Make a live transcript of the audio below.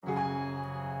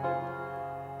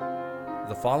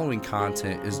The following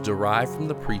content is derived from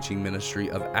the preaching ministry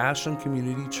of Ashland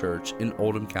Community Church in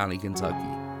Oldham County, Kentucky.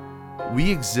 We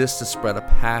exist to spread a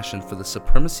passion for the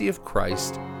supremacy of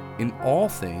Christ in all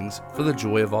things for the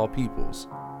joy of all peoples.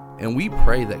 And we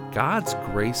pray that God's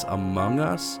grace among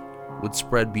us would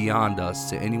spread beyond us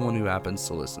to anyone who happens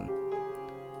to listen.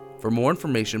 For more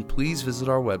information, please visit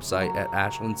our website at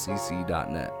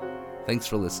ashlandcc.net. Thanks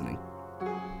for listening.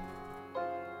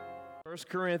 1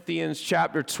 Corinthians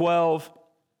chapter 12.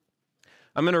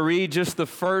 I'm going to read just the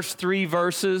first 3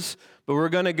 verses, but we're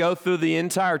going to go through the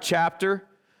entire chapter.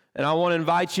 And I want to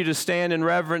invite you to stand in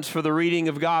reverence for the reading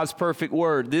of God's perfect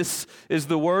word. This is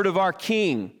the word of our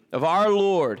King, of our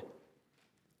Lord.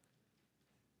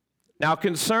 Now,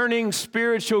 concerning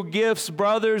spiritual gifts,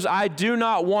 brothers, I do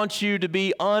not want you to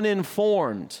be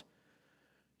uninformed.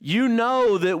 You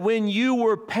know that when you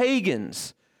were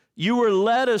pagans, you were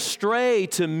led astray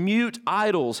to mute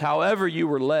idols, however you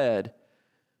were led.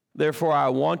 Therefore, I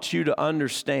want you to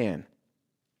understand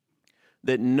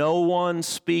that no one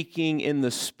speaking in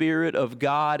the Spirit of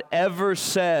God ever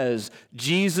says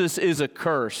Jesus is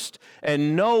accursed,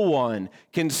 and no one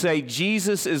can say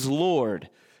Jesus is Lord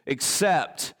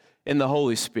except in the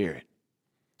Holy Spirit.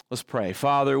 Let's pray.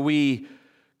 Father, we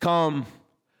come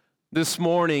this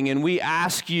morning and we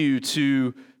ask you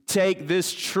to take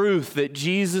this truth that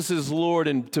Jesus is Lord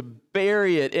and to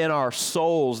bury it in our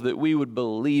souls, that we would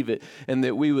believe it and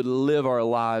that we would live our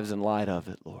lives in light of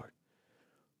it, Lord.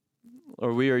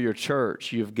 Lord, we are your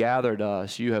church. You have gathered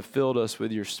us. You have filled us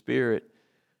with your Spirit.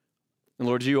 And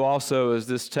Lord, you also, as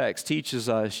this text teaches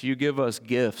us, you give us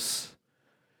gifts.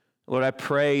 Lord, I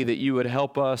pray that you would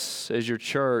help us as your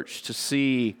church to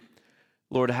see,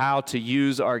 Lord, how to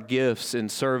use our gifts in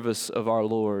service of our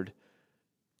Lord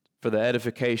for the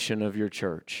edification of your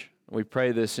church. We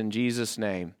pray this in Jesus'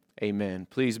 name. Amen.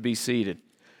 Please be seated.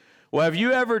 Well, have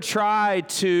you ever tried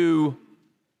to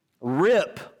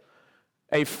rip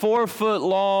a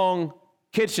 4-foot-long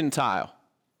kitchen tile?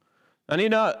 I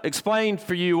need to explain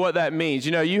for you what that means.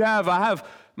 You know,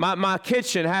 my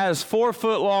kitchen has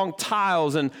 4-foot-long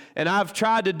tiles, and I've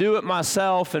tried to do it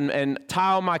myself and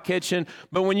tile my kitchen.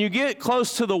 But when you get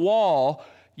close to the wall,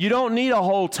 you don't need a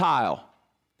whole tile.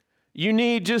 You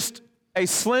need just a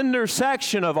slender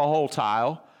section of a whole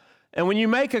tile. And when you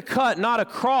make a cut, not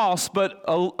across, but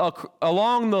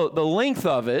along the length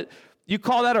of it, you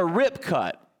call that a rip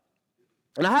cut.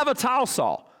 And I have a tile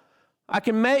saw. I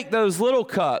can make those little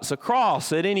cuts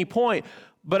across at any point,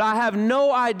 but I have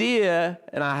no idea,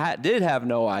 and I did have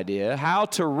no idea, how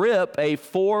to rip a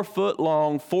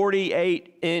 4-foot-long,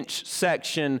 48-inch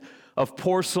section of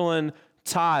porcelain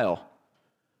tile.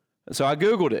 And so I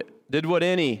Googled it, did what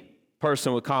any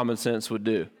person with common sense would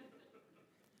do.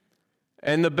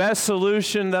 And the best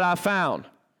solution that I found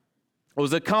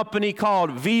was a company called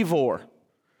Vivor.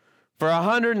 For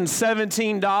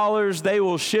 $117, they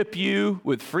will ship you,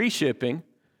 with free shipping,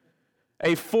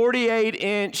 a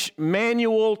 48-inch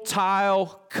manual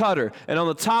tile cutter. And on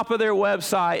the top of their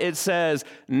website, it says,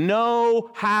 no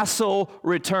hassle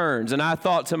returns. And I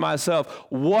thought to myself,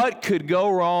 what could go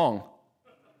wrong?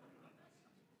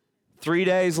 3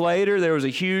 days later, there was a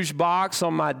huge box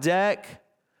on my deck.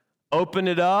 Opened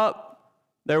it up.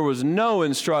 There was no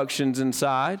instructions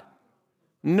inside.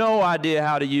 No idea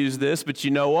how to use this, but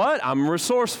you know what? I'm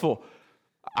resourceful.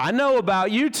 I know about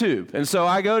YouTube, and so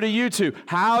I go to YouTube.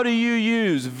 How do you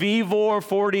use Vivor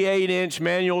 48-inch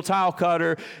manual tile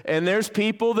cutter? And there's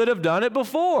people that have done it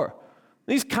before.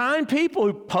 These kind people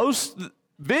who post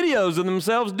videos of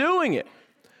themselves doing it.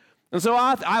 And so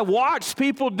I watched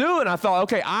people do it, and I thought,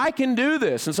 okay, I can do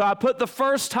this. And so I put the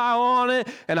first tile on it,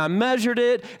 and I measured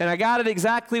it, and I got it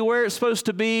exactly where it's supposed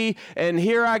to be, and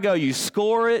here I go. You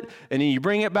score it, and then you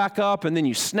bring it back up, and then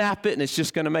you snap it, and it's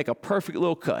just going to make a perfect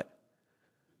little cut.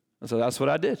 And so that's what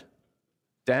I did.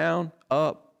 Down,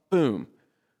 up, boom.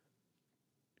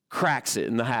 Cracks it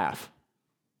in the half.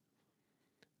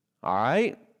 All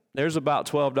right, there's about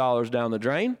 $12 down the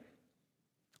drain.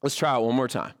 Let's try it one more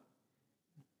time.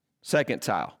 Second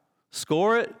tile.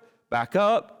 Score it, back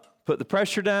up, put the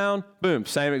pressure down, boom,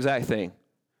 same exact thing.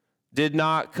 Did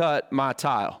not cut my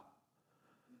tile.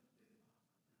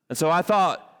 And so I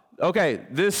thought, okay,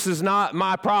 this is not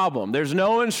my problem. There's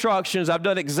no instructions. I've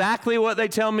done exactly what they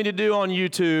tell me to do on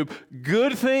YouTube.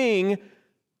 Good thing,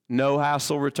 no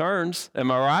hassle returns. Am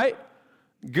I right?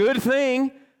 Good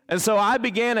thing. And so I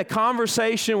began a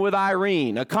conversation with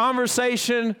Irene, a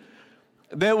conversation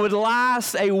that would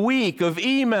last a week of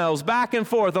emails back and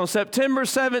forth. On September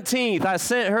 17th, I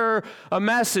sent her a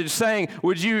message saying,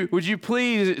 would you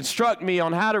please instruct me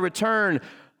on how to return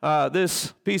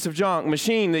this piece of junk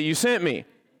machine that you sent me?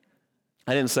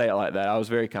 I didn't say it like that. I was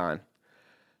very kind.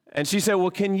 And she said,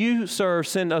 well, can you, sir,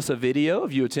 send us a video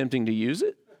of you attempting to use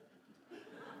it?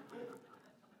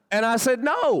 And I said,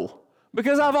 no,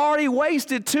 because I've already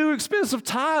wasted 2 expensive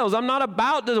tiles. I'm not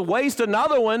about to waste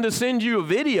another one to send you a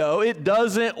video. It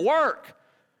doesn't work.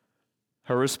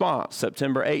 Her response,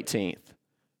 September 18th,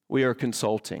 we are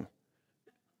consulting.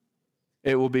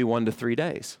 It will be 1 to 3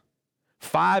 days.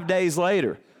 5 days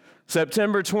later,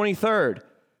 September 23rd,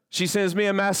 she sends me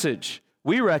a message.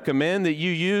 We recommend that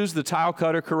you use the tile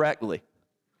cutter correctly.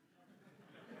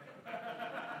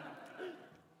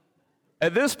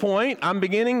 At this point, I'm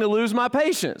beginning to lose my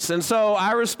patience. And so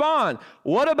I respond,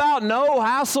 what about no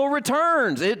hassle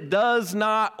returns? It does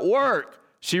not work.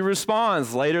 She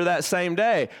responds later that same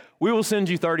day, we will send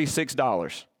you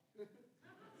 $36.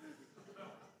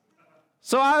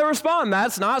 So I respond,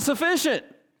 that's not sufficient.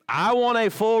 I want a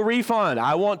full refund.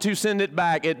 I want to send it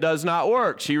back. It does not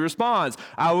work. She responds,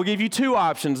 I will give you 2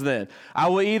 options then. I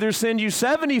will either send you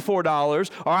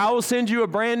 $74 or I will send you a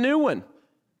brand new one.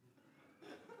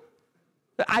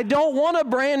 I don't want a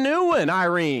brand new one,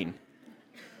 Irene.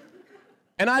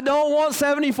 And I don't want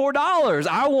 $74.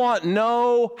 I want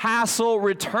no hassle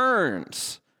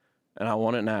returns. And I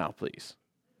want it now, please.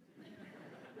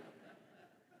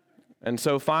 And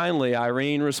so finally,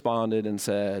 Irene responded and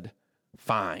said,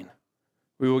 fine.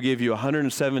 We will give you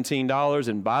 $117,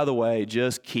 and by the way,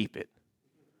 just keep it.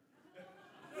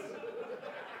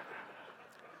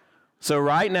 So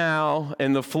right now,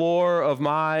 in the floor of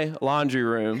my laundry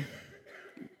room,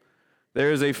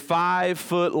 there is a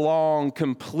 5-foot-long,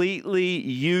 completely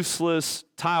useless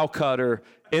tile cutter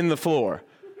in the floor.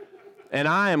 And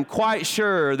I am quite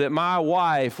sure that my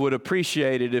wife would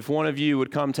appreciate it if one of you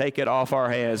would come take it off our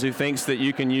hands who thinks that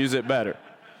you can use it better.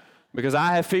 Because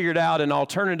I have figured out an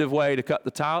alternative way to cut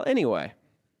the tile anyway.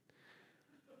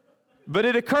 But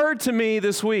it occurred to me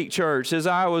this week, church, as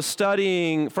I was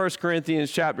studying 1 Corinthians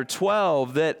chapter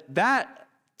 12, that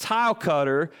tile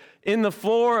cutter in the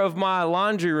floor of my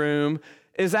laundry room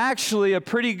is actually a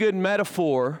pretty good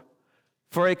metaphor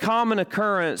for a common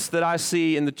occurrence that I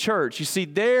see in the church. You see,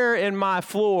 there in my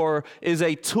floor is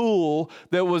a tool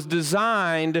that was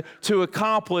designed to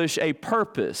accomplish a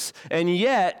purpose, and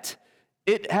yet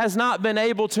it has not been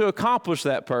able to accomplish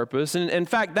that purpose. And in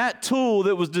fact, that tool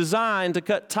that was designed to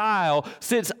cut tile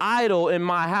sits idle in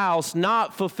my house,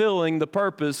 not fulfilling the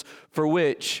purpose for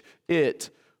which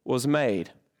it was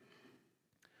made.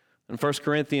 In 1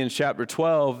 Corinthians chapter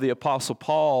 12, the Apostle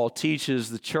Paul teaches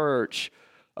the church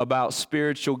about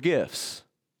spiritual gifts.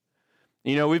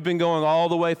 You know, we've been going all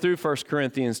the way through 1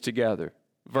 Corinthians together,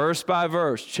 verse by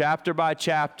verse, chapter by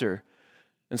chapter.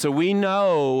 And so we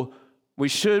know, we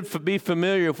should be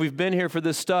familiar, if we've been here for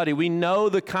this study, we know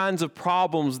the kinds of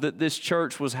problems that this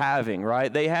church was having,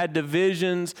 right? They had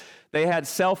divisions, they had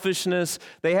selfishness,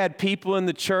 they had people in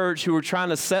the church who were trying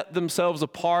to set themselves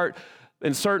apart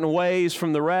in certain ways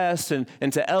from the rest and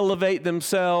to elevate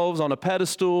themselves on a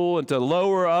pedestal and to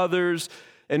lower others.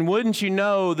 And wouldn't you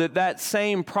know that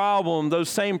same problem, those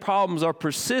same problems are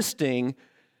persisting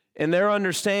in their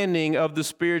understanding of the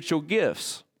spiritual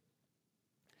gifts.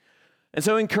 And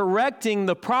so in correcting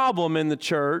the problem in the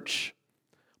church,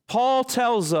 Paul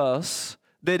tells us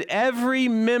that every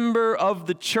member of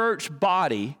the church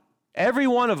body, every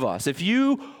one of us, if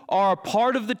you are a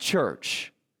part of the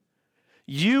church,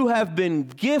 you have been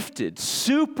gifted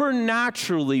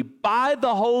supernaturally by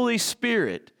the Holy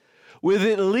Spirit with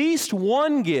at least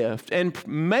one gift and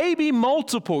maybe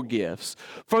multiple gifts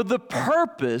for the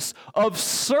purpose of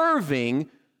serving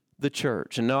the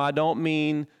church. And no, I don't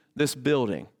mean this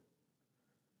building.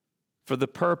 For the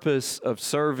purpose of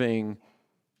serving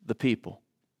the people,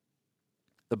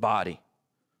 the body,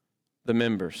 the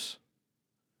members.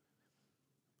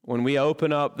 When we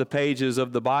open up the pages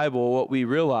of the Bible, what we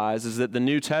realize is that the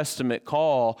New Testament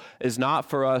call is not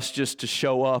for us just to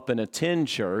show up and attend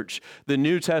church. The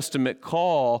New Testament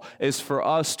call is for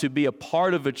us to be a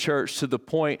part of a church to the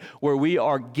point where we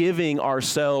are giving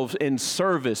ourselves in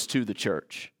service to the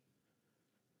church.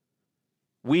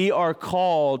 We are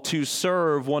called to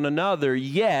serve one another,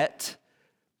 yet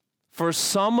for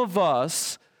some of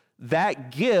us, that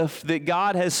gift that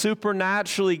God has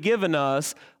supernaturally given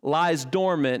us lies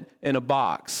dormant in a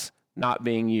box, not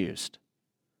being used.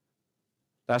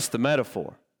 That's the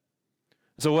metaphor.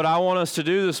 So what I want us to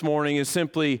do this morning is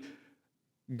simply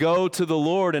go to the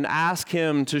Lord and ask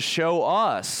Him to show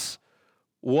us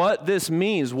what this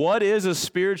means. What is a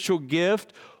spiritual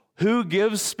gift? Who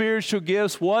gives spiritual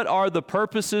gifts? What are the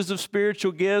purposes of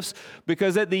spiritual gifts?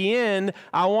 Because at the end,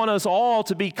 I want us all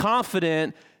to be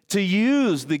confident to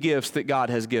use the gifts that God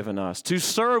has given us, to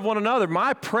serve one another.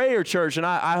 My prayer, church, and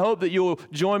I hope that you'll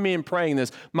join me in praying this,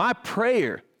 my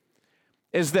prayer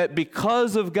is that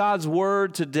because of God's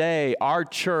word today, our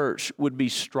church would be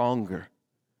stronger,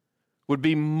 would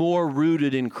be more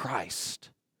rooted in Christ,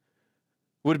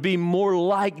 would be more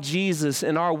like Jesus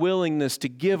in our willingness to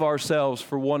give ourselves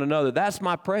for one another. That's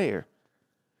my prayer.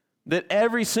 That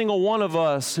every single one of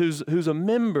us who's a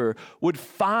member would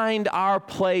find our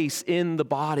place in the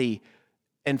body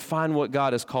and find what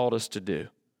God has called us to do.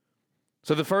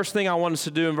 So the first thing I want us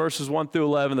to do in verses 1 through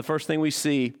 11, the first thing we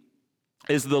see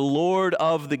is the Lord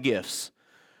of the gifts.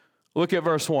 Look at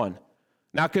verse 1.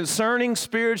 Now concerning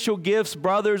spiritual gifts,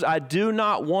 brothers, I do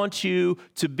not want you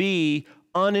to be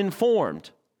uninformed.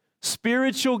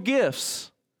 Spiritual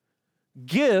gifts.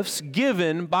 Gifts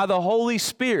given by the Holy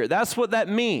Spirit. That's what that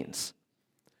means.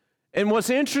 And what's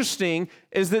interesting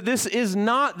is that this is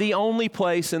not the only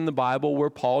place in the Bible where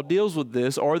Paul deals with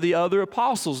this or the other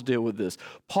apostles deal with this.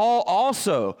 Paul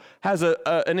also has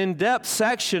an in-depth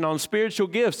section on spiritual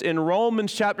gifts in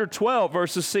Romans chapter 12,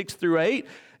 verses 6 through 8,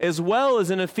 as well as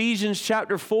in Ephesians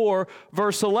chapter 4,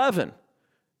 verse 11.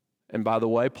 And by the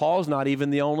way, Paul's not even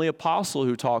the only apostle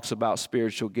who talks about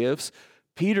spiritual gifts.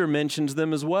 Peter mentions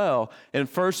them as well. In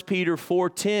 1 Peter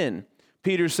 4:10,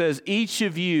 Peter says, each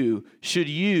of you should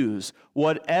use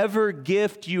whatever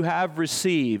gift you have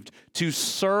received to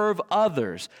serve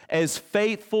others as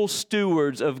faithful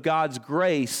stewards of God's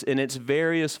grace in its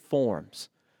various forms.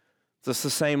 It's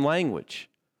the same language.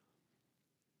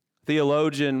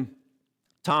 Theologian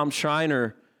Tom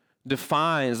Schreiner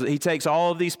defines, he takes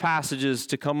all of these passages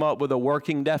to come up with a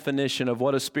working definition of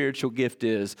what a spiritual gift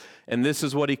is, and this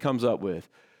is what he comes up with.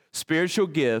 Spiritual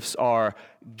gifts are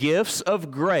gifts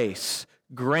of grace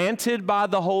granted by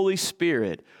the Holy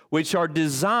Spirit, which are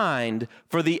designed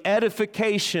for the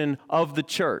edification of the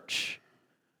church.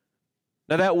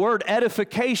 Now that word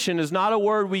edification is not a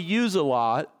word we use a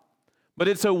lot, but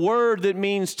it's a word that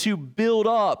means to build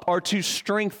up or to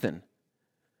strengthen.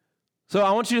 So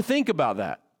I want you to think about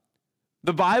that.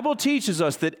 The Bible teaches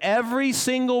us that every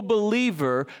single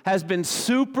believer has been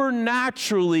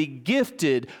supernaturally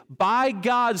gifted by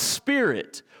God's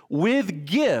Spirit with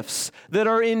gifts that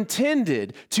are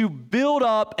intended to build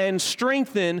up and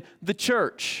strengthen the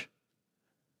church.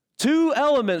 Two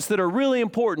elements that are really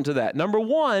important to that. Number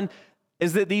one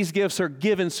is that these gifts are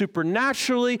given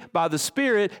supernaturally by the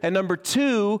Spirit, and number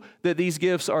two, that these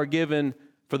gifts are given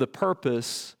for the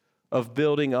purpose of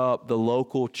building up the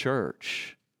local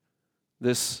church,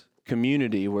 this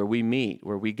community where we meet,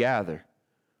 where we gather.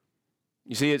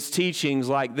 You see, it's teachings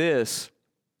like this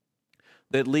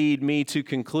that lead me to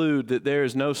conclude that there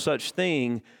is no such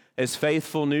thing as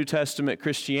faithful New Testament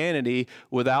Christianity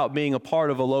without being a part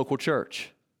of a local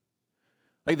church.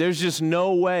 Like, there's just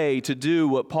no way to do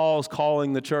what Paul's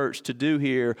calling the church to do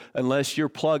here unless you're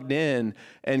plugged in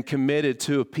and committed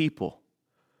to a people.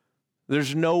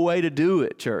 There's no way to do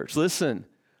it, church. Listen.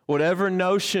 Whatever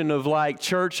notion of like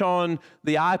church on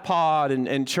the iPod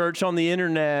and church on the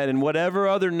internet and whatever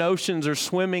other notions are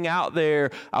swimming out there,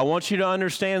 I want you to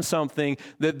understand something,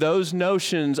 that those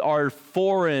notions are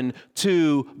foreign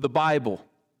to the Bible.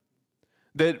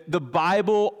 That the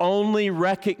Bible only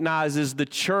recognizes the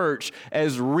church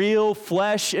as real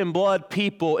flesh and blood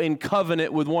people in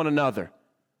covenant with one another.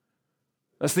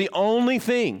 That's the only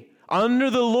thing. Under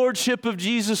the lordship of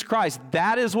Jesus Christ,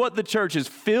 that is what the church is,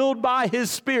 filled by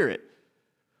His Spirit.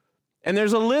 And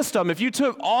there's a list of them. If you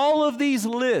took all of these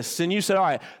lists and you said, all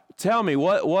right, tell me,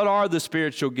 what are the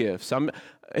spiritual gifts?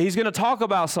 He's going to talk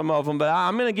about some of them, but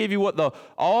I'm going to give you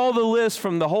all the lists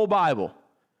from the whole Bible.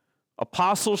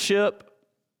 Apostleship,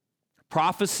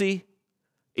 prophecy,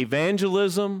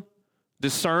 evangelism,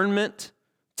 discernment,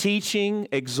 teaching,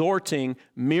 exhorting,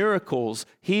 miracles,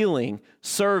 healing,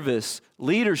 service,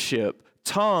 leadership,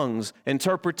 tongues,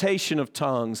 interpretation of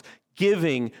tongues,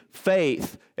 giving,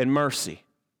 faith, and mercy.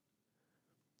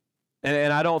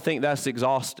 And I don't think that's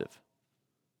exhaustive.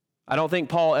 I don't think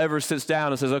Paul ever sits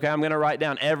down and says, okay, I'm going to write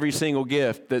down every single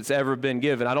gift that's ever been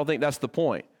given. I don't think that's the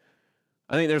point.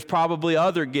 I think there's probably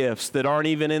other gifts that aren't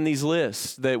even in these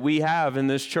lists that we have in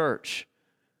this church.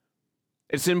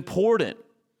 It's important.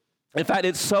 In fact,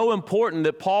 it's so important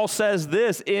that Paul says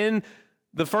this in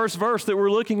the first verse that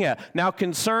we're looking at. Now,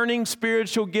 concerning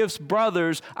spiritual gifts,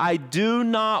 brothers, I do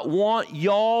not want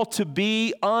y'all to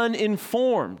be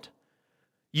uninformed.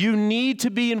 You need to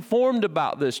be informed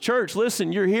about this. Church,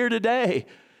 listen, you're here today.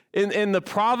 In the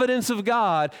providence of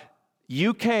God,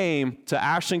 you came to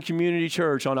Ashland Community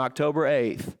Church on October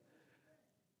 8th,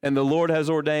 and the Lord has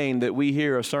ordained that we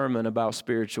hear a sermon about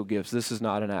spiritual gifts. This is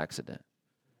not an accident.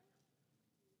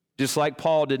 Just like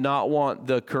Paul did not want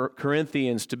the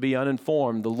Corinthians to be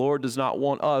uninformed, the Lord does not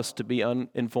want us to be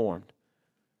uninformed.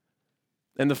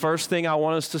 And the first thing I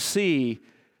want us to see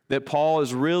that Paul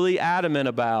is really adamant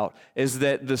about is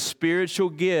that the spiritual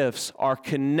gifts are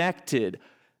connected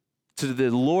to the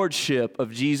lordship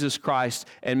of Jesus Christ,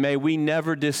 and may we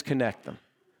never disconnect them.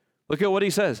 Look at what he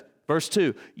says. Verse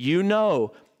 2, you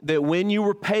know that when you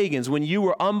were pagans, when you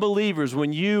were unbelievers,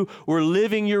 when you were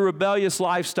living your rebellious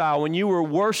lifestyle, when you were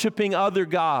worshiping other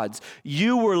gods,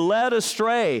 you were led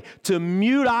astray to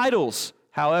mute idols,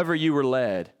 however you were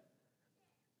led.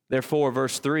 Therefore,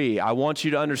 verse 3, I want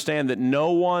you to understand that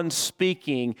no one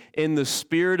speaking in the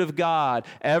Spirit of God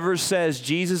ever says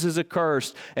Jesus is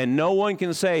accursed, and no one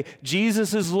can say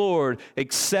Jesus is Lord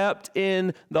except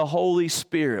in the Holy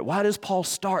Spirit. Why does Paul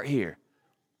start here?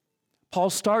 Paul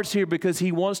starts here because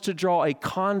he wants to draw a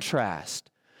contrast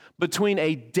between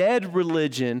a dead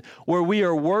religion where we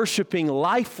are worshiping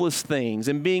lifeless things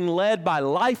and being led by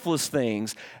lifeless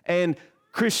things, and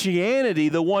Christianity,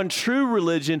 the one true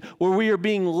religion, where we are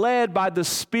being led by the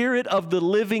Spirit of the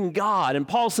living God. And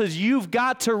Paul says you've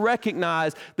got to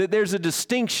recognize that there's a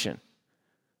distinction.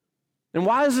 And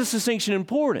why is this distinction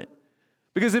important?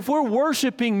 Because if we're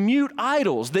worshiping mute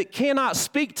idols that cannot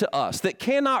speak to us, that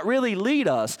cannot really lead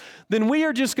us, then we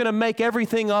are just going to make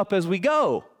everything up as we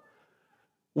go.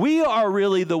 We are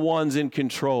really the ones in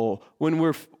control when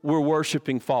we're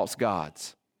worshiping false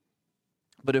gods.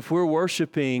 But if we're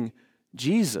worshiping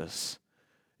Jesus,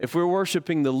 if we're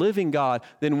worshiping the living God,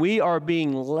 then we are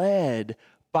being led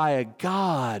by a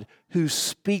God who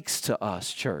speaks to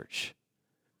us, church.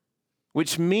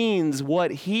 Which means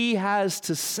what he has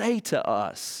to say to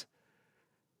us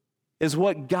is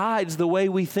what guides the way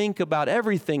we think about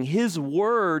everything. His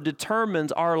word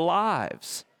determines our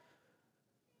lives.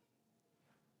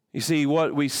 You see,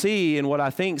 what we see and what I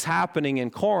think is happening in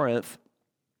Corinth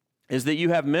is that you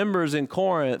have members in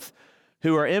Corinth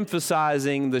who are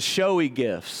emphasizing the showy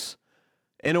gifts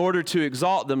in order to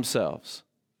exalt themselves,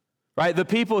 right? The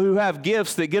people who have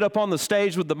gifts that get up on the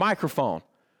stage with the microphone,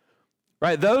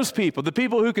 right? Those people, the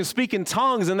people who can speak in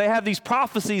tongues and they have these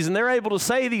prophecies and they're able to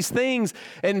say these things,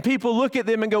 and people look at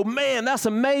them and go, man, that's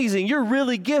amazing. You're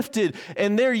really gifted.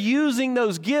 And they're using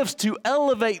those gifts to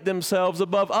elevate themselves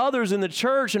above others in the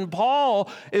church. And Paul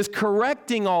is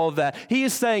correcting all of that. He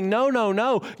is saying,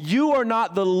 no. You are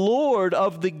not the Lord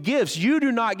of the gifts. You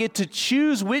do not get to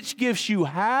choose which gifts you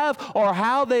have or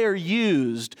how they are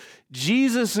used.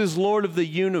 Jesus is Lord of the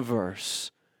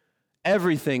universe.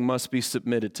 Everything must be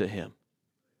submitted to him.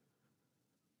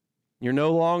 You're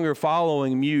no longer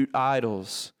following mute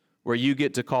idols where you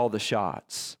get to call the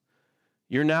shots.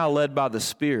 You're now led by the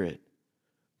Spirit.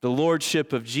 The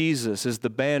lordship of Jesus is the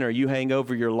banner you hang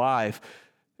over your life.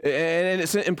 And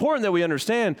it's important that we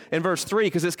understand in verse 3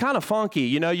 because it's kind of funky.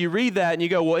 You know, you read that and you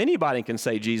go, well, anybody can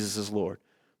say Jesus is Lord.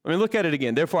 I mean, look at it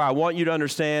again. Therefore, I want you to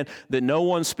understand that no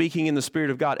one speaking in the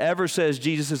Spirit of God ever says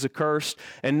Jesus is accursed,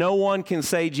 and no one can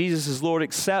say Jesus is Lord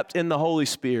except in the Holy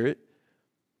Spirit.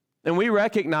 And we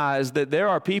recognize that there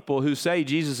are people who say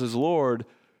Jesus is Lord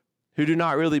who do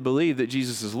not really believe that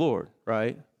Jesus is Lord,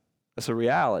 right? That's a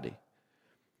reality.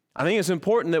 I think it's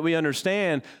important that we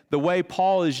understand the way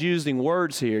Paul is using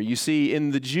words here. You see,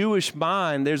 in the Jewish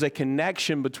mind, there's a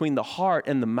connection between the heart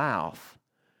and the mouth.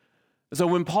 So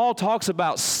when Paul talks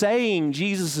about saying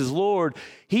Jesus is Lord,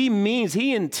 he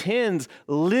intends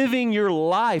living your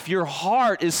life. Your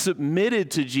heart is submitted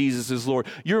to Jesus as Lord.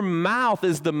 Your mouth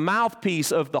is the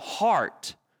mouthpiece of the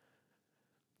heart.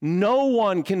 No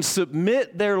one can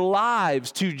submit their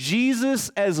lives to Jesus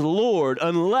as Lord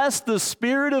unless the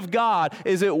Spirit of God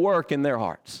is at work in their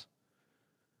hearts.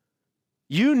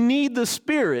 You need the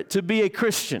Spirit to be a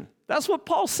Christian. That's what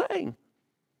Paul's saying.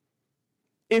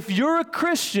 If you're a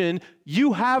Christian,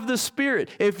 you have the Spirit.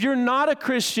 If you're not a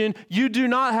Christian, you do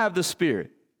not have the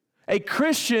Spirit. A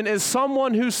Christian is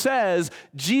someone who says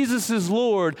Jesus is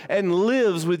Lord and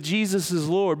lives with Jesus as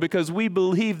Lord because we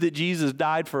believe that Jesus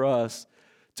died for us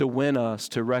to win us,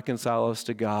 to reconcile us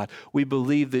to God. We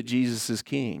believe that Jesus is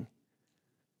King.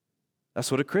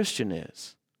 That's what a Christian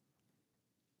is.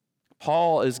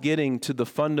 Paul is getting to the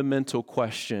fundamental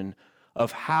question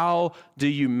of how do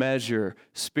you measure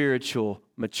spiritual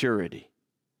maturity?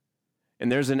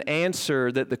 And there's an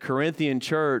answer that the Corinthian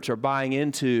church are buying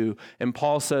into, and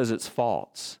Paul says it's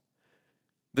false.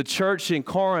 The church in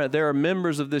Corinth, there are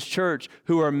members of this church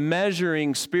who are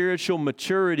measuring spiritual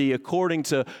maturity according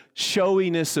to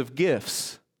showiness of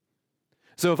gifts.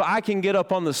 So if I can get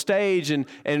up on the stage and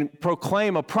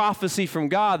proclaim a prophecy from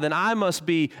God, then I must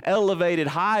be elevated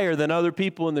higher than other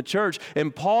people in the church.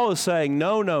 And Paul is saying,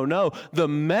 no. The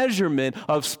measurement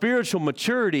of spiritual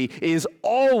maturity is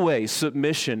always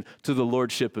submission to the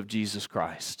lordship of Jesus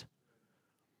Christ.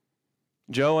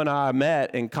 Joe and I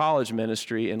met in college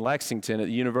ministry in Lexington at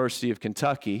the University of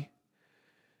Kentucky.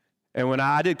 And when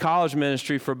I did college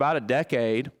ministry for about a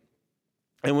decade,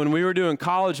 and when we were doing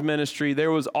college ministry,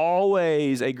 there was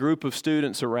always a group of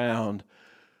students around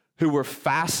who were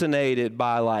fascinated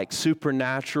by like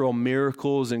supernatural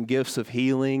miracles and gifts of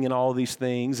healing and all these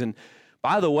things. And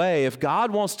by the way, if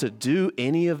God wants to do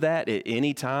any of that at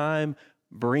any time,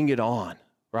 bring it on,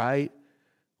 right?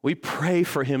 We pray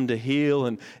for him to heal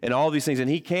and all these things, and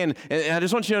he can. And I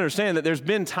just want you to understand that there's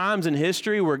been times in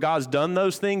history where God's done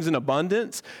those things in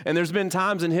abundance, and there's been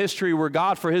times in history where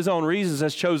God, for his own reasons,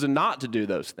 has chosen not to do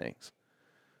those things.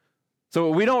 So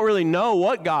we don't really know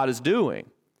what God is doing.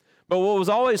 But what was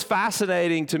always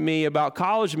fascinating to me about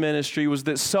college ministry was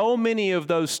that so many of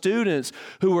those students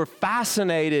who were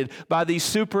fascinated by these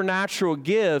supernatural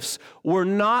gifts were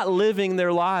not living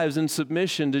their lives in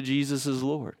submission to Jesus as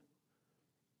Lord.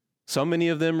 So many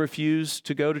of them refused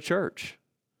to go to church.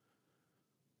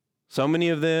 So many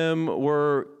of them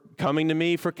were coming to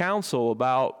me for counsel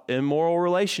about immoral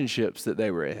relationships that they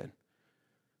were in.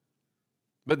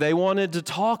 But they wanted to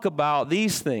talk about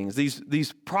these things,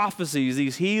 these prophecies,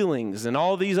 these healings, and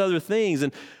all these other things.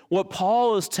 And what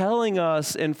Paul is telling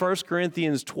us in 1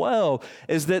 Corinthians 12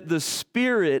 is that the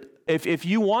Spirit, if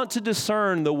you want to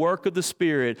discern the work of the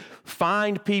Spirit,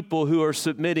 find people who are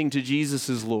submitting to Jesus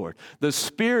as Lord. The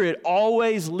Spirit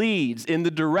always leads in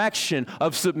the direction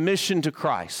of submission to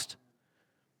Christ.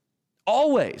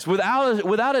 Always,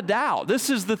 without a doubt.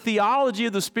 This is the theology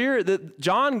of the Spirit that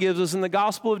John gives us in the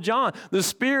Gospel of John. The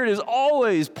Spirit is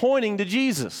always pointing to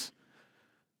Jesus.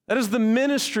 That is the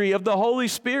ministry of the Holy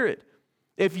Spirit.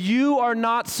 If you are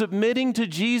not submitting to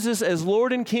Jesus as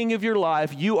Lord and King of your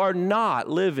life, you are not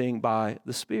living by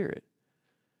the Spirit.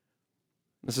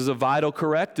 This is a vital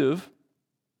corrective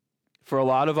for a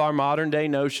lot of our modern day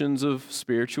notions of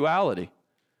spirituality.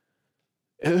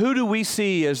 Who do we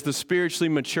see as the spiritually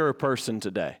mature person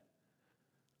today?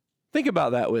 Think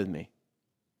about that with me.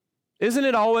 Isn't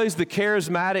it always the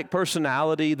charismatic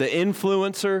personality, the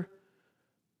influencer,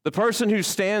 the person who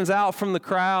stands out from the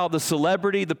crowd, the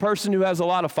celebrity, the person who has a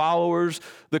lot of followers,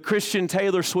 the Christian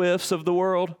Taylor Swifts of the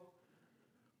world?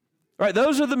 Right,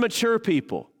 those are the mature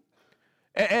people.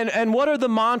 And what are the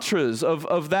mantras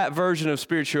of that version of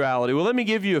spirituality? Well, let me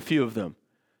give you a few of them.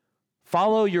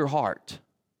 Follow your heart.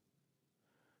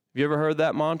 Have you ever heard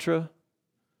that mantra?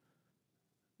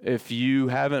 If you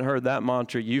haven't heard that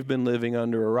mantra, you've been living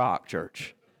under a rock,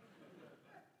 church.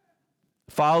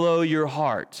 Follow your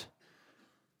heart.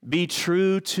 Be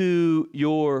true to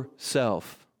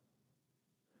yourself.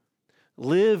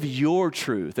 Live your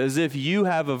truth as if you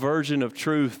have a version of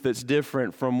truth that's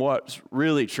different from what's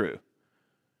really true.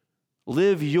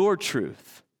 Live your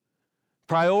truth.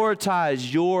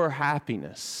 Prioritize your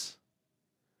happiness.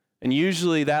 And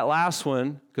usually that last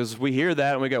one, because we hear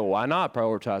that and we go, why not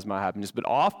prioritize my happiness? But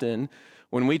often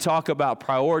when we talk about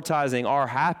prioritizing our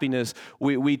happiness,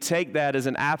 we take that as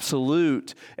an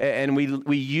absolute, and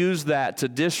we use that to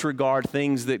disregard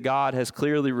things that God has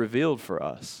clearly revealed for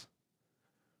us.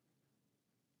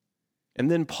 And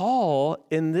then Paul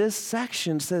in this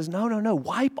section says, no,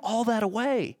 wipe all that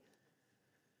away.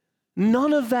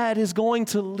 None of that is going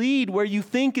to lead where you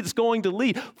think it's going to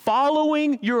lead.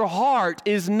 Following your heart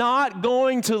is not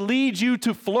going to lead you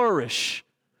to flourish.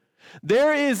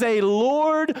 There is a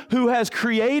Lord who has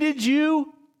created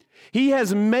you. He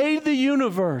has made the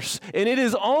universe, and it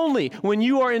is only when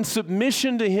you are in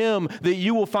submission to Him that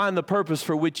you will find the purpose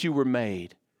for which you were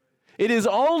made. It is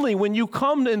only when you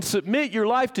come and submit your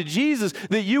life to Jesus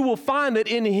that you will find that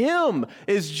in Him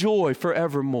is joy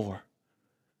forevermore.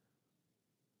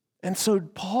 And so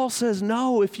Paul says,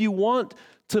 no, if you want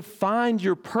to find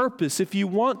your purpose, if you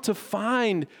want to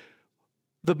find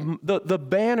the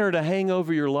banner to hang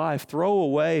over your life, throw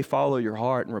away, follow your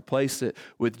heart, and replace it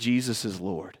with Jesus is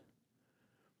Lord.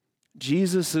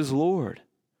 Jesus is Lord.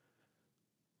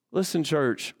 Listen,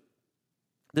 church,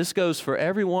 this goes for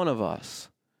every one of us.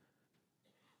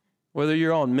 Whether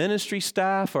you're on ministry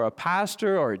staff or a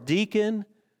pastor or a deacon,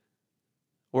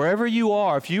 wherever you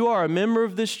are, if you are a member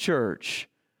of this church,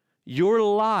 your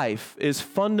life is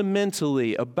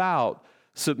fundamentally about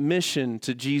submission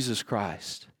to Jesus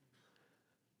Christ.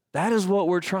 That is what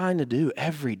we're trying to do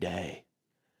every day.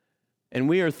 And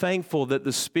we are thankful that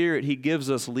the Spirit He gives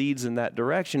us leads in that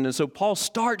direction. And so Paul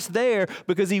starts there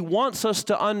because he wants us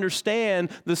to understand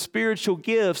the spiritual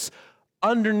gifts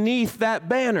underneath that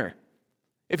banner.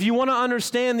 If you want to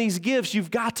understand these gifts,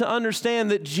 you've got to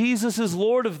understand that Jesus is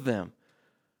Lord of them.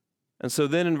 And so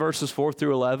then in verses 4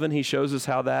 through 11, he shows us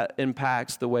how that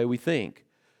impacts the way we think.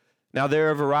 Now there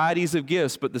are varieties of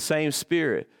gifts, but the same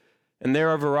Spirit. And there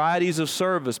are varieties of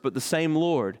service, but the same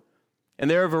Lord. And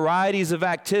there are varieties of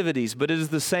activities, but it is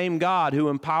the same God who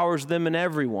empowers them in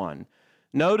everyone.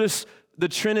 Notice the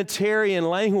Trinitarian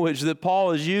language that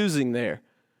Paul is using there.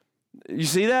 You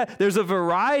see that? There's a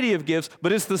variety of gifts,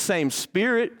 but it's the same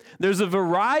Spirit. There's a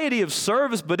variety of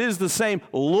service, but it is the same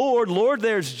Lord. Lord,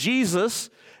 there's Jesus.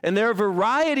 And there are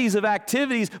varieties of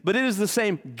activities, but it is the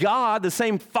same God, the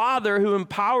same Father who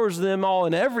empowers them all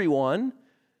and everyone.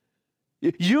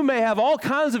 You may have all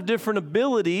kinds of different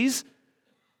abilities,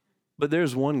 but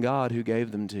there's one God who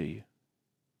gave them to you.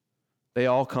 They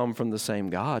all come from the same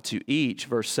God. To each,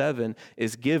 verse 7,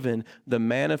 is given the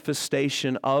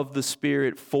manifestation of the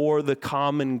Spirit for the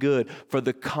common good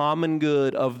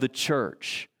of the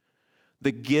church.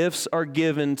 The gifts are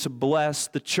given to bless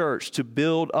the church, to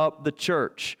build up the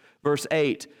church. Verse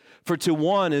 8, for to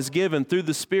one is given through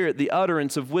the Spirit the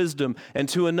utterance of wisdom, and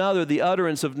to another the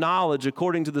utterance of knowledge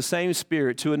according to the same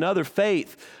Spirit, to another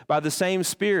faith by the same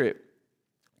Spirit,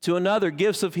 to another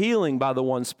gifts of healing by the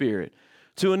one Spirit,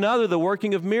 to another the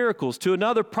working of miracles, to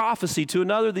another prophecy, to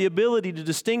another the ability to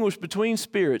distinguish between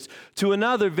spirits, to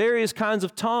another various kinds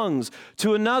of tongues,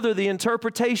 to another the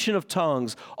interpretation of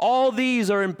tongues. All these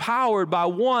are empowered by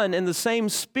one and the same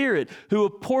Spirit, who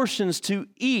apportions to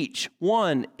each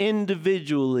one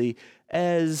individually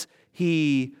as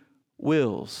he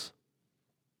wills.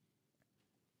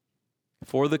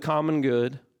 For the common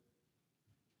good.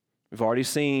 We've already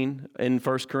seen in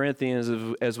 1 Corinthians,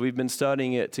 as we've been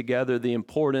studying it together, the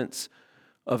importance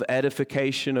of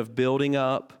edification, of building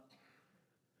up.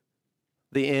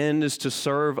 The end is to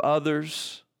serve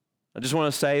others. I just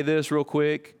want to say this real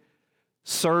quick.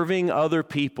 Serving other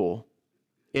people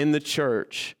in the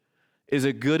church is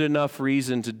a good enough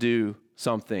reason to do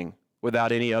something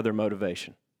without any other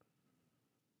motivation.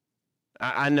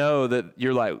 I know that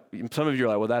you're like, some of you are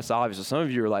like, well, that's obvious. Some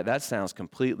of you are like, that sounds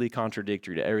completely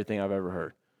contradictory to everything I've ever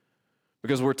heard.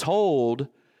 Because we're told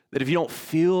that if you don't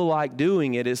feel like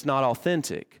doing it, it's not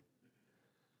authentic.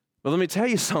 But let me tell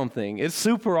you something. It's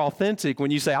super authentic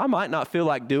when you say, I might not feel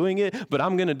like doing it, but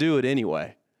I'm going to do it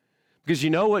anyway. Because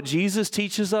you know what Jesus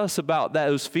teaches us about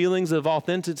those feelings of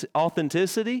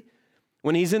authenticity?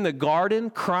 When he's in the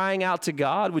garden crying out to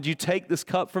God, would you take this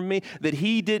cup from me? That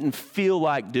he didn't feel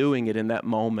like doing it in that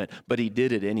moment, but he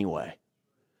did it anyway.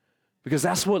 Because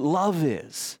that's what love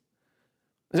is.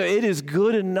 It is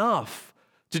good enough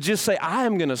to just say, I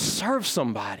am going to serve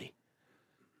somebody.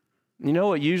 You know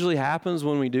what usually happens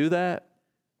when we do that?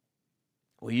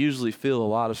 We usually feel a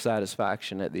lot of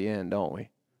satisfaction at the end, don't we?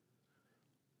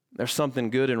 There's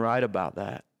something good and right about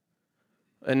that.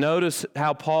 And notice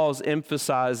how Paul's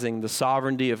emphasizing the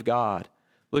sovereignty of God.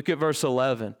 Look at verse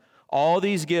 11. All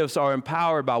these gifts are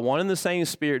empowered by one and the same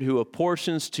Spirit who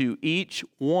apportions to each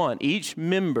one, each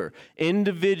member,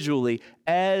 individually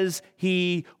as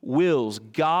he wills.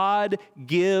 God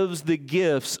gives the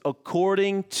gifts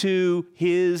according to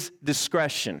his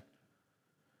discretion.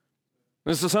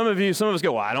 And so some of us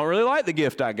go, well, I don't really like the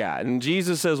gift I got. And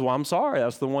Jesus says, well, I'm sorry,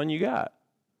 that's the one you got.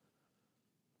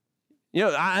 You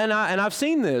know, I've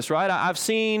seen this, right? I've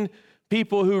seen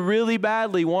people who really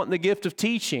badly want the gift of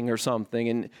teaching or something.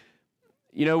 And,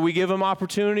 you know, we give them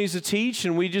opportunities to teach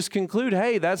and we just conclude,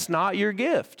 hey, that's not your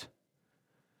gift.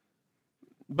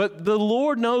 But the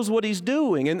Lord knows what he's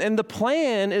doing. And the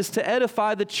plan is to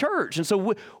edify the church. And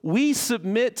so we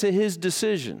submit to his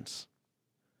decisions.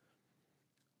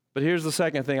 But here's the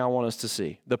second thing I want us to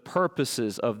see. The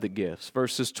purposes of the gifts.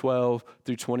 Verses 12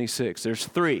 through 26. There's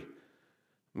three.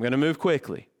 I'm going to move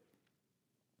quickly.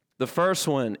 The first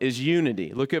one is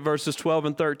unity. Look at verses 12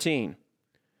 and 13.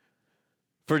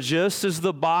 For just as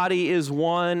the body is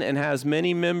one and has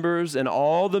many members, and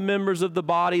all the members of the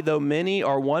body, though many,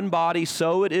 are one body,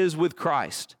 so it is with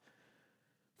Christ.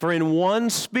 For in one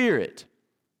Spirit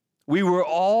we were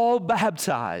all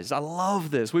baptized. I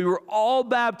love this. We were all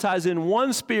baptized in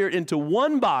one Spirit into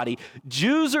one body,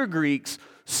 Jews or Greeks,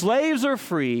 slaves or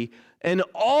free, and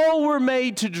all were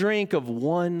made to drink of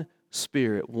one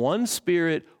Spirit,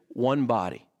 one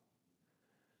body.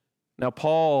 Now,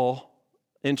 Paul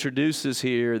introduces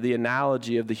here the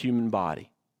analogy of the human body.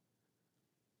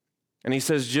 And he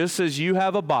says, just as you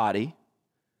have a body,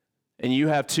 and you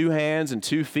have 2 hands and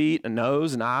 2 feet, a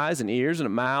nose and eyes and ears and a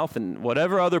mouth and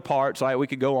whatever other parts, like we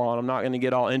could go on. I'm not going to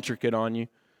get all intricate on you.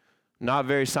 Not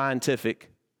very scientific.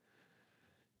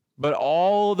 But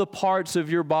all the parts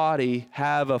of your body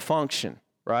have a function,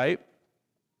 right?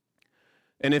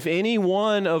 And if any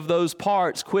one of those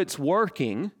parts quits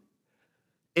working,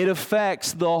 it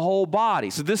affects the whole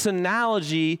body. So this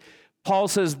analogy, Paul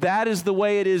says that is the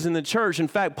way it is in the church. In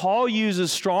fact, Paul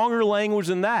uses stronger language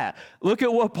than that. Look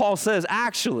at what Paul says.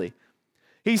 Actually,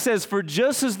 He says, for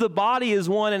just as the body is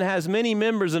one and has many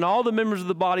members, and all the members of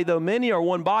the body, though many, are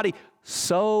one body,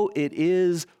 so it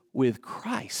is with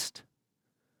Christ.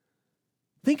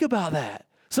 Think about that.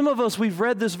 Some of us, we've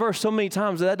read this verse so many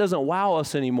times that doesn't wow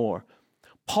us anymore.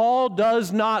 Paul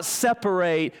does not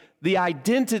separate the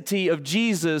identity of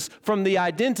Jesus from the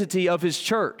identity of his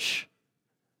church.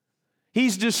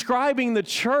 He's describing the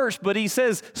church, but he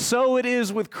says, so it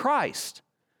is with Christ.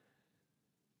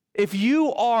 If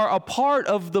you are a part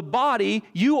of the body,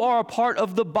 you are a part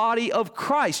of the body of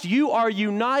Christ. You are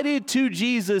united to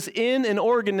Jesus in an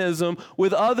organism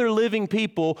with other living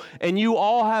people, and you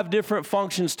all have different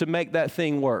functions to make that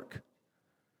thing work.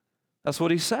 That's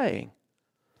what he's saying.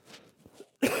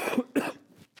 But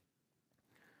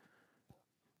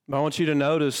I want you to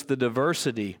notice the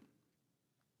diversity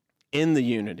in the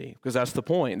unity, because that's the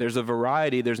point. There's a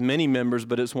variety, there's many members,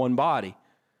 but it's one body.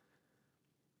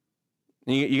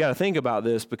 You got to think about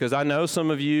this, because I know some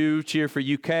of you cheer for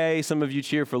UK, some of you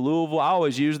cheer for Louisville. I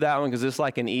always use that one because it's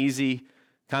like an easy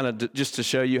kind of just to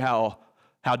show you how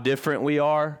different we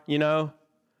are, you know?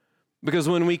 Because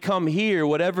when we come here,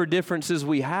 whatever differences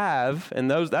we have, and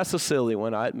that's a silly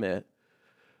one, I admit,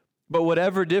 but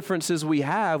whatever differences we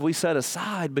have, we set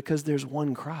aside because there's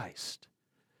one Christ.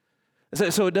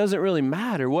 So it doesn't really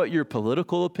matter what your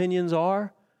political opinions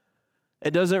are.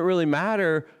 It doesn't really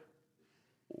matter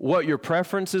what your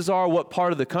preferences are, what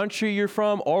part of the country you're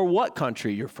from, or what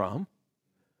country you're from.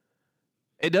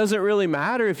 It doesn't really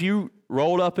matter if you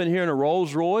rolled up in here in a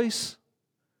Rolls Royce.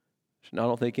 I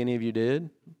don't think any of you did.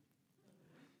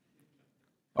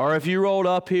 Or if you rolled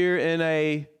up here in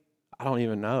a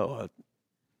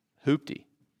hoopty.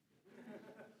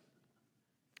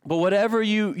 But whatever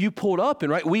you pulled up in,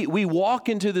 right? We walk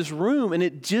into this room and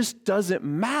it just doesn't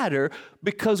matter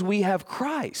because we have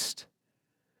Christ.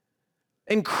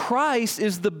 And Christ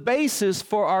is the basis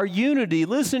for our unity.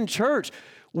 Listen, church,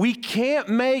 we can't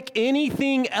make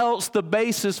anything else the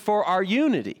basis for our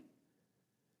unity.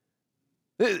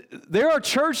 There are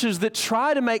churches that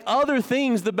try to make other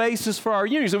things the basis for our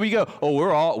unity. So we go,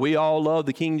 we all love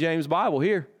the King James Bible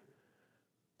here.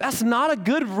 That's not a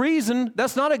good reason.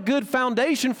 That's not a good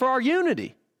foundation for our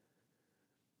unity.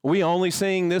 We only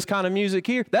sing this kind of music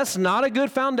here. That's not a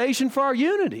good foundation for our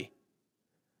unity.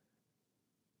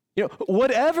 You know,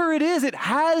 whatever it is, it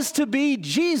has to be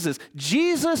Jesus.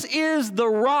 Jesus is the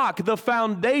rock, the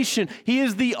foundation. He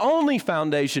is the only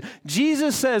foundation.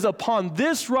 Jesus says, upon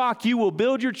this rock you will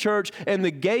build your church, and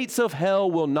the gates of hell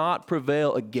will not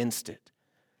prevail against it.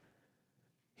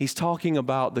 He's talking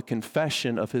about the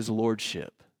confession of his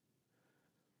lordship.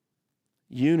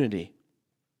 Unity.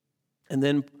 And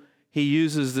then he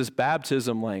uses this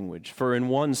baptism language, for in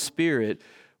one Spirit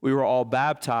we were all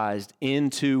baptized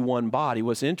into one body.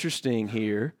 What's interesting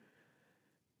here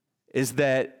is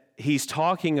that he's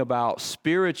talking about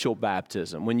spiritual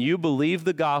baptism. When you believe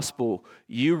the gospel,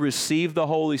 you receive the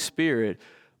Holy Spirit.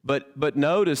 But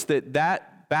notice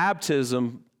that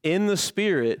baptism in the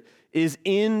Spirit is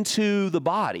into the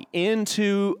body,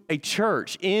 into a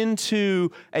church,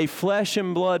 into a flesh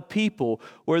and blood people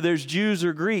where there's Jews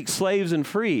or Greeks, slaves and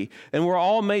free, and we're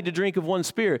all made to drink of one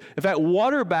Spirit. In fact,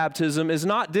 water baptism is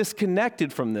not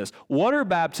disconnected from this. Water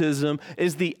baptism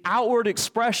is the outward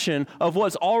expression of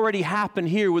what's already happened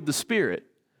here with the Spirit.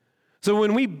 So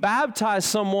when we baptize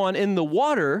someone in the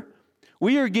water,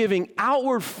 we are giving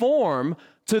outward form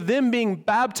to them being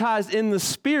baptized in the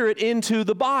Spirit into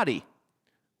the body.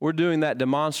 We're doing that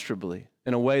demonstrably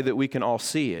in a way that we can all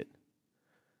see it.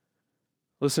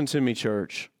 Listen to me,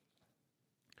 church.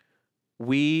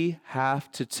 We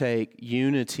have to take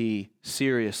unity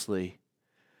seriously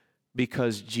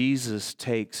because Jesus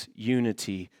takes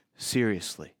unity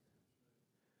seriously.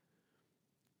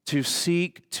 To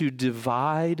seek to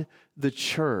divide the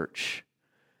church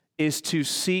is to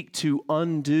seek to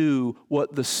undo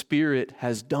what the Spirit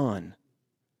has done.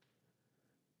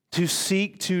 To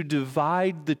seek to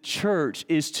divide the church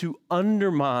is to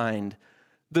undermine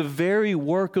the very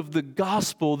work of the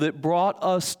gospel that brought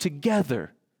us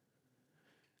together.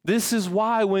 This is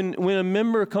why when a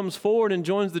member comes forward and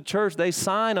joins the church, they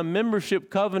sign a membership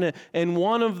covenant, and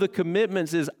one of the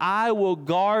commitments is, I will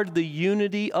guard the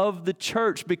unity of the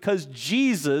church, because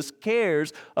Jesus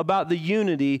cares about the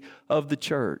unity of the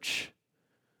church.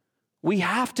 We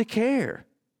have to care.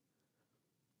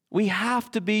 We have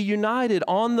to be united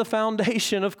on the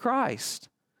foundation of Christ.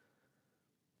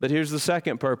 But here's the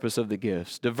second purpose of the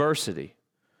gifts, diversity.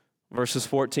 Verses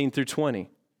 14 through 20. I'm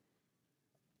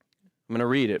going to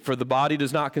read it. For the body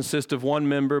does not consist of one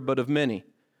member, but of many.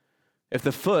 If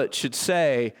the foot should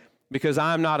say, because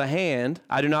I am not a hand,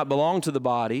 I do not belong to the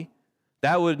body,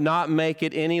 that would not make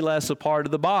it any less a part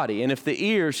of the body. And if the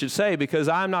ear should say, because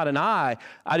I'm not an eye,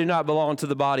 I do not belong to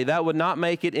the body, that would not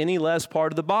make it any less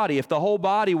part of the body. If the whole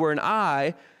body were an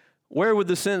eye, where would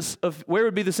be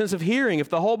the sense of hearing? If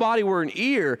the whole body were an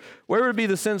ear, where would be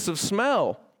the sense of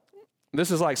smell?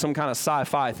 This is like some kind of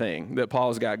sci-fi thing that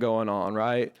Paul's got going on,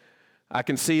 right? I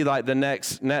can see like the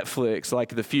next Netflix,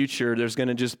 like the future, there's going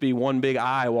to just be one big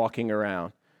eye walking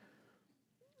around.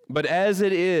 But as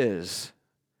it is,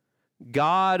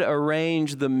 God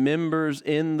arranged the members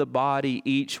in the body,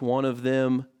 each one of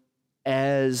them,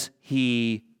 as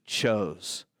He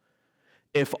chose.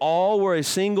 If all were a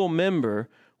single member,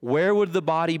 where would the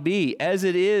body be? As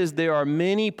it is, there are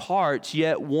many parts,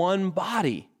 yet one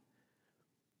body.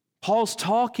 Paul's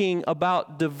talking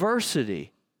about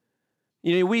diversity.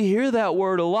 You know, we hear that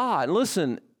word a lot. And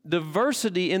listen,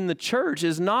 diversity in the church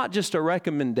is not just a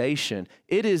recommendation.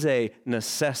 It is a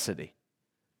necessity.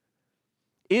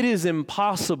 It is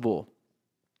impossible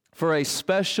for a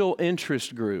special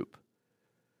interest group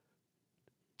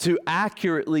to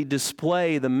accurately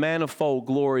display the manifold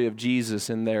glory of Jesus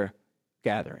in their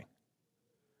gathering.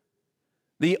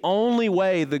 The only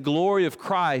way the glory of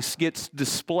Christ gets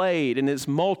displayed in its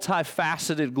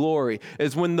multifaceted glory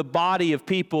is when the body of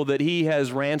people that He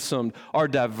has ransomed are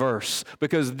diverse,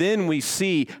 because then we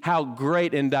see how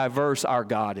great and diverse our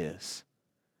God is.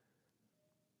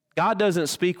 God doesn't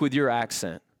speak with your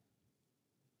accent.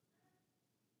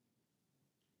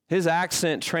 His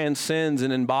accent transcends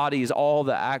and embodies all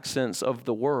the accents of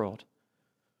the world.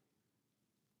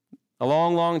 A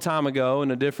long, long time ago, in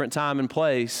a different time and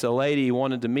place, a lady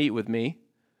wanted to meet with me.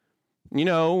 You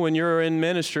know, when you're in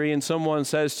ministry and someone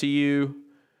says to you,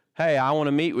 hey, I want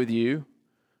to meet with you,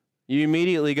 you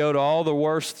immediately go to all the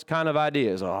worst kind of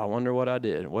ideas. Oh, I wonder what I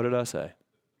did. What did I say?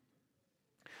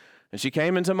 And she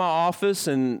came into my office,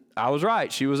 and I was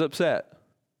right. She was upset.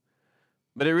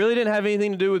 But it really didn't have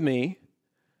anything to do with me.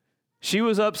 She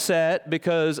was upset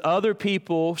because other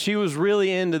people, she was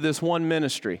really into this one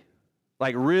ministry,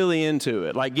 like really into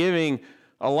it, like giving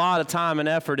a lot of time and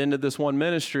effort into this one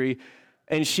ministry.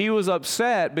 And she was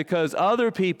upset because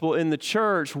other people in the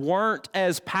church weren't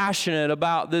as passionate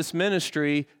about this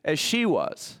ministry as she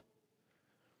was.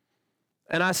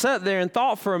 And I sat there and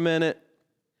thought for a minute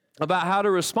about how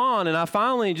to respond. And I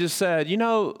finally just said, you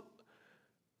know,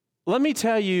 let me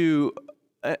tell you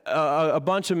a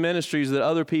bunch of ministries that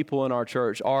other people in our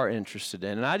church are interested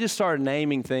in. And I just started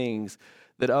naming things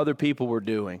that other people were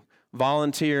doing.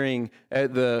 Volunteering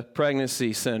at the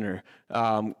pregnancy center,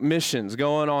 missions,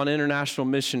 going on international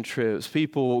mission trips,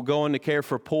 people going to care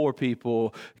for poor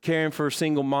people, caring for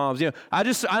single moms. You know,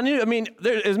 I knew,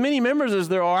 there, as many members as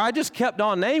there are, I just kept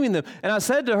on naming them. And I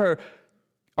said to her,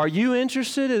 are you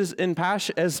interested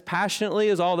as passionately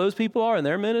as all those people are in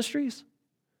their ministries?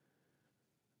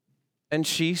 And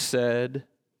she said,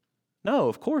 no,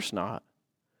 of course not.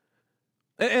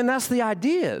 And that's the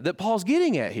idea that Paul's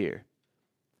getting at here.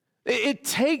 It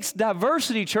takes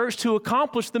diversity, church, to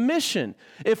accomplish the mission.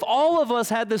 If all of us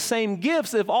had the same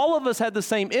gifts, if all of us had the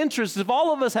same interests, if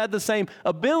all of us had the same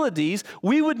abilities,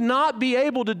 we would not be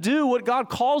able to do what God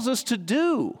calls us to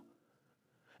do.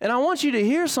 And I want you to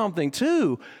hear something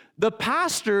too. The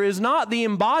pastor is not the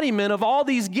embodiment of all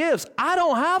these gifts. I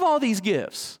don't have all these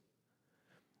gifts.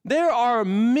 There are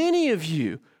many of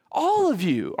you, all of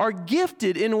you, are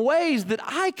gifted in ways that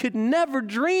I could never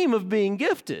dream of being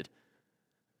gifted.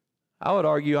 I would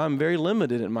argue I'm very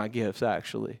limited in my gifts,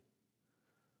 actually.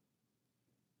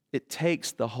 It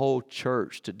takes the whole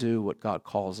church to do what God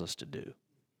calls us to do.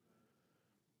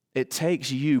 It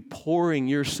takes you pouring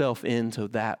yourself into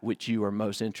that which you are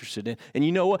most interested in. And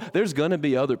you know what? There's going to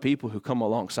be other people who come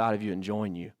alongside of you and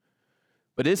join you.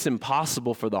 But it's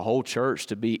impossible for the whole church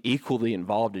to be equally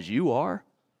involved as you are.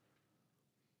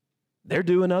 They're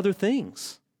doing other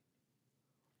things.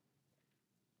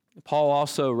 Paul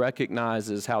also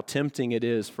recognizes how tempting it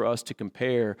is for us to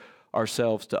compare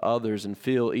ourselves to others and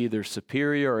feel either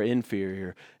superior or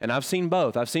inferior. And I've seen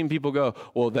both. I've seen people go,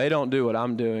 well, they don't do what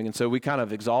I'm doing. And so we kind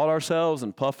of exalt ourselves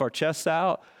and puff our chests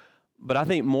out. But I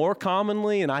think more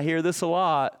commonly, and I hear this a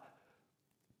lot,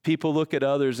 people look at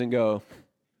others and go,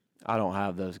 I don't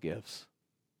have those gifts.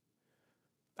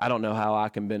 I don't know how I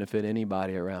can benefit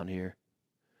anybody around here.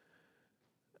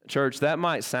 Church, that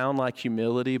might sound like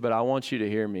humility, but I want you to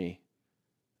hear me.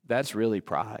 That's really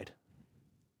pride.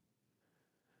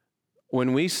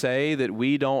 When we say that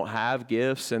we don't have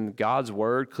gifts and God's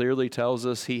word clearly tells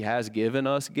us He has given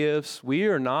us gifts, we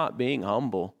are not being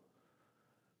humble.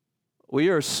 We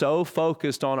are so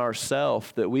focused on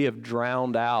ourselves that we have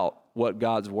drowned out what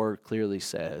God's word clearly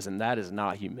says, and that is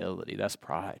not humility, that's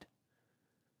pride.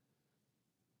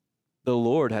 the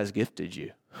Lord has gifted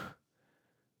you.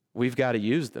 We've got to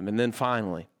use them. And then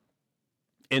finally,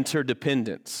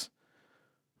 interdependence.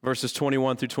 Verses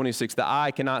 21 through 26, the eye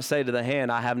cannot say to the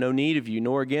hand, I have no need of you,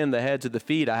 nor again the head to the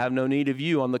feet, I have no need of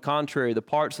you. On the contrary, the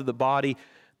parts of the body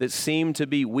that seem to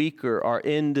be weaker are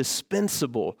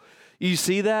indispensable. You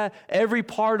see that? Every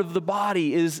part of the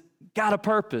body is got a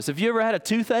purpose. Have you ever had a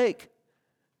toothache?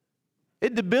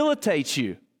 It debilitates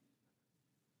you.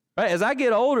 Right? As I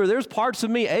get older, there's parts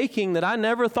of me aching that I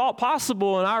never thought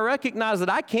possible, and I recognize that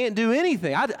I can't do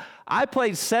anything. I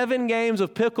played 7 games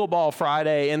of pickleball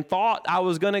Friday and thought I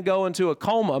was going to go into a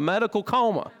coma, a medical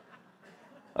coma.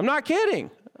 I'm not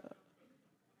kidding.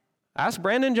 Ask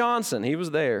Brandon Johnson. He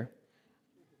was there.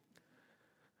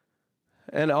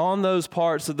 And on those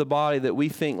parts of the body that we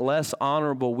think less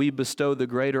honorable, we bestow the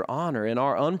greater honor. And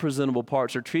our unpresentable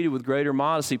parts are treated with greater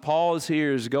modesty. Paul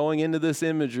is going into this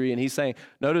imagery, and he's saying,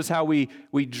 notice how we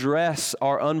dress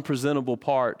our unpresentable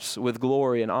parts with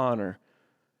glory and honor.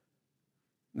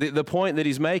 The point that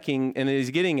he's making and he's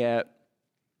getting at,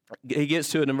 he gets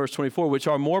to it in verse 24, which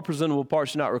our more presentable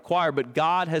parts do not require, but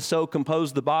God has so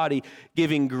composed the body,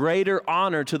 giving greater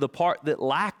honor to the part that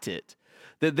lacked it,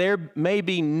 that there may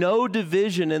be no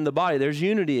division in the body. There's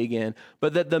unity again,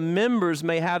 but that the members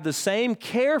may have the same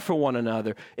care for one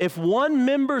another. If one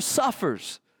member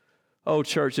suffers, oh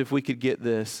church, if we could get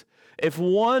this. If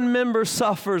one member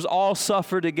suffers, all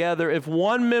suffer together. If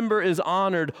one member is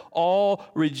honored, all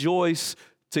rejoice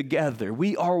together.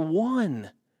 We are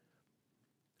one.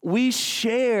 We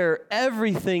share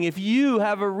everything. If you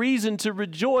have a reason to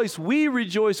rejoice, we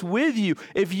rejoice with you.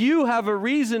 If you have a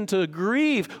reason to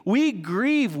grieve, we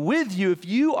grieve with you. If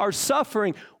you are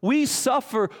suffering, we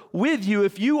suffer with you.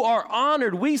 If you are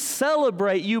honored, we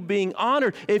celebrate you being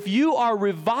honored. If you are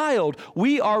reviled,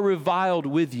 we are reviled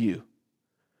with you.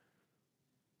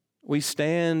 We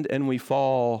stand and we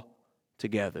fall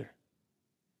together.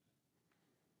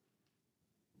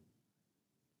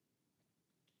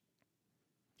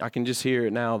 I can just hear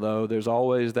it now, though. There's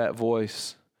always that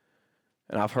voice,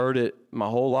 and I've heard it my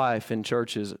whole life in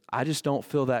churches. I just don't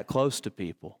feel that close to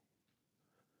people.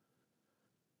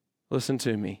 Listen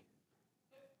to me.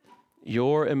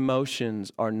 Your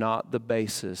emotions are not the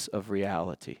basis of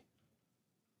reality.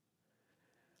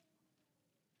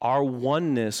 Our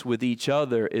oneness with each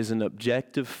other is an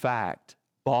objective fact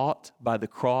bought by the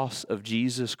cross of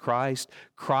Jesus Christ.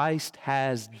 Christ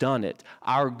has done it.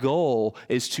 Our goal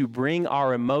is to bring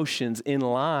our emotions in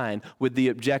line with the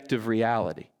objective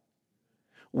reality.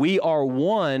 We are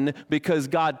one because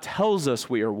God tells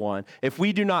us we are one. If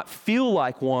we do not feel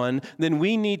like one, then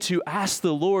we need to ask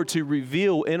the Lord to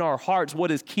reveal in our hearts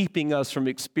what is keeping us from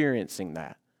experiencing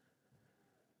that.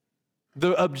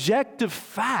 The objective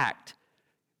fact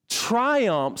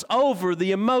triumphs over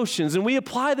the emotions, and we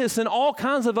apply this in all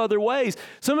kinds of other ways.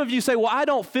 Some of you say, well, I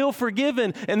don't feel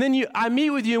forgiven, and then I meet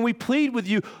with you and we plead with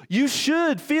you. You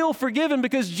should feel forgiven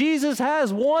because Jesus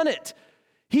has won it.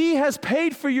 He has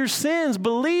paid for your sins.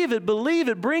 Believe it, believe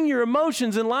it. Bring your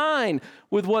emotions in line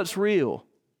with what's real.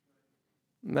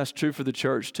 And that's true for the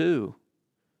church too.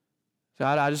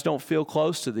 God, I just don't feel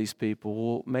close to these people.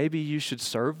 Well, maybe you should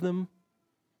serve them.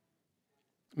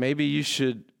 Maybe you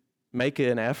should make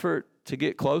an effort to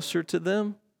get closer to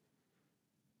them.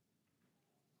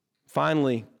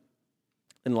 Finally,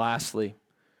 and lastly,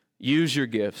 use your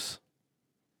gifts.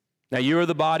 Now, you are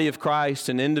the body of Christ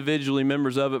and individually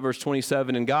members of it, verse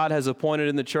 27, and God has appointed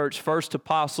in the church first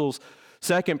apostles,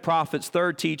 second prophets,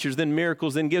 third teachers, then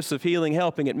miracles, then gifts of healing,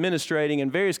 helping, administrating,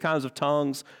 and various kinds of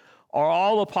tongues. Are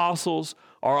all apostles?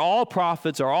 Are all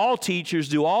prophets? Are all teachers?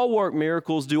 Do all work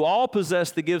miracles? Do all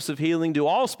possess the gifts of healing? Do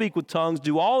all speak with tongues?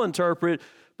 Do all interpret?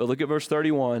 But look at verse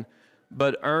 31.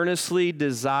 But earnestly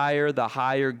desire the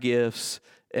higher gifts,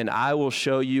 and I will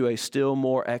show you a still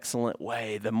more excellent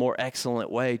way. The more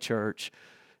excellent way, church,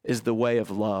 is the way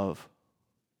of love.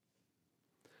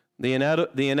 The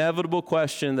inevitable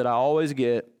question that I always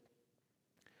get,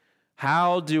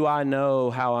 how do I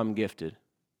know how I'm gifted?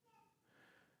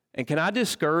 And can I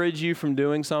discourage you from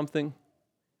doing something?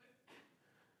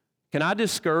 Can I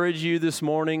discourage you this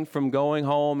morning from going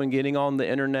home and getting on the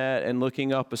internet and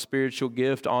looking up a spiritual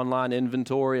gift online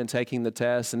inventory and taking the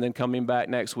test and then coming back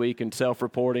next week and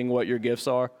self-reporting what your gifts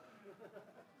are?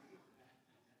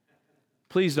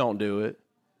 Please don't do it.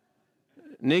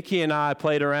 Nikki and I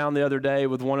played around the other day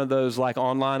with one of those like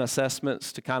online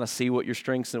assessments to kind of see what your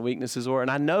strengths and weaknesses were.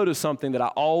 And I noticed something that I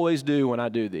always do when I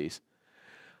do these.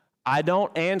 I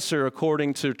don't answer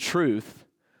according to truth.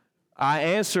 I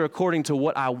answer according to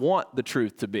what I want the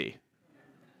truth to be.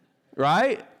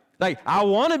 Right? Like, I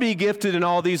want to be gifted in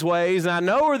all these ways, and I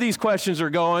know where these questions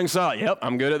are going, so, yep,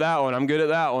 I'm good at that one, I'm good at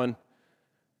that one.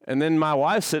 And then my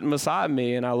wife's sitting beside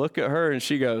me, and I look at her, and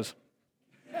she goes.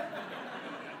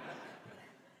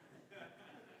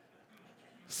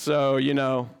 So,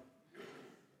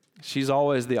 she's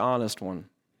always the honest one.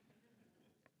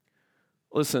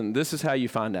 Listen, this is how you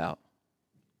find out.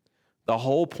 The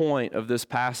whole point of this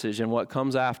passage and what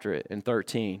comes after it in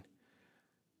 13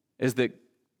 is that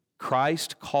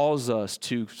Christ calls us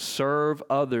to serve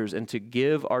others and to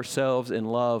give ourselves in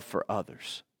love for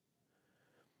others.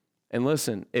 And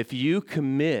listen, if you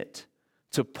commit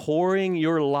to pouring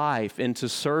your life into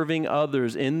serving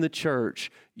others in the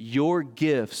church, your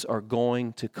gifts are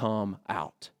going to come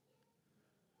out.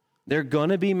 They're going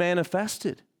to be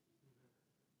manifested.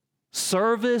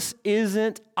 Service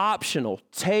isn't optional.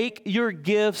 Take your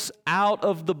gifts out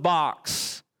of the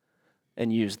box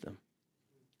and use them.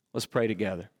 Let's pray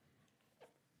together.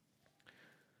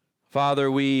 Father,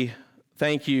 we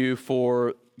thank you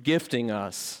for gifting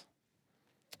us.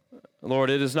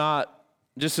 Lord, it is not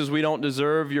just as we don't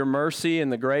deserve your mercy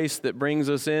and the grace that brings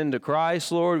us into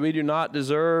Christ, Lord, we do not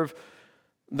deserve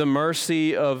the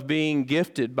mercy of being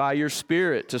gifted by your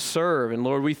Spirit to serve. And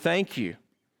Lord, we thank you.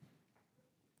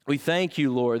 We thank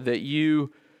you, Lord, that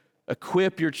you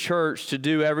equip your church to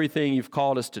do everything you've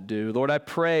called us to do. Lord, I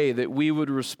pray that we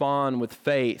would respond with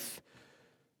faith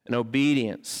and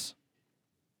obedience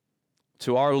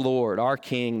to our Lord, our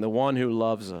King, the one who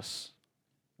loves us,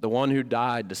 the one who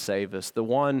died to save us, the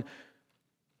one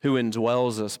who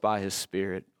indwells us by his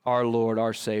Spirit, our Lord,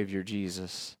 our Savior,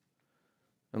 Jesus.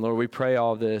 And Lord, we pray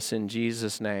all this in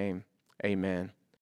Jesus' name. Amen.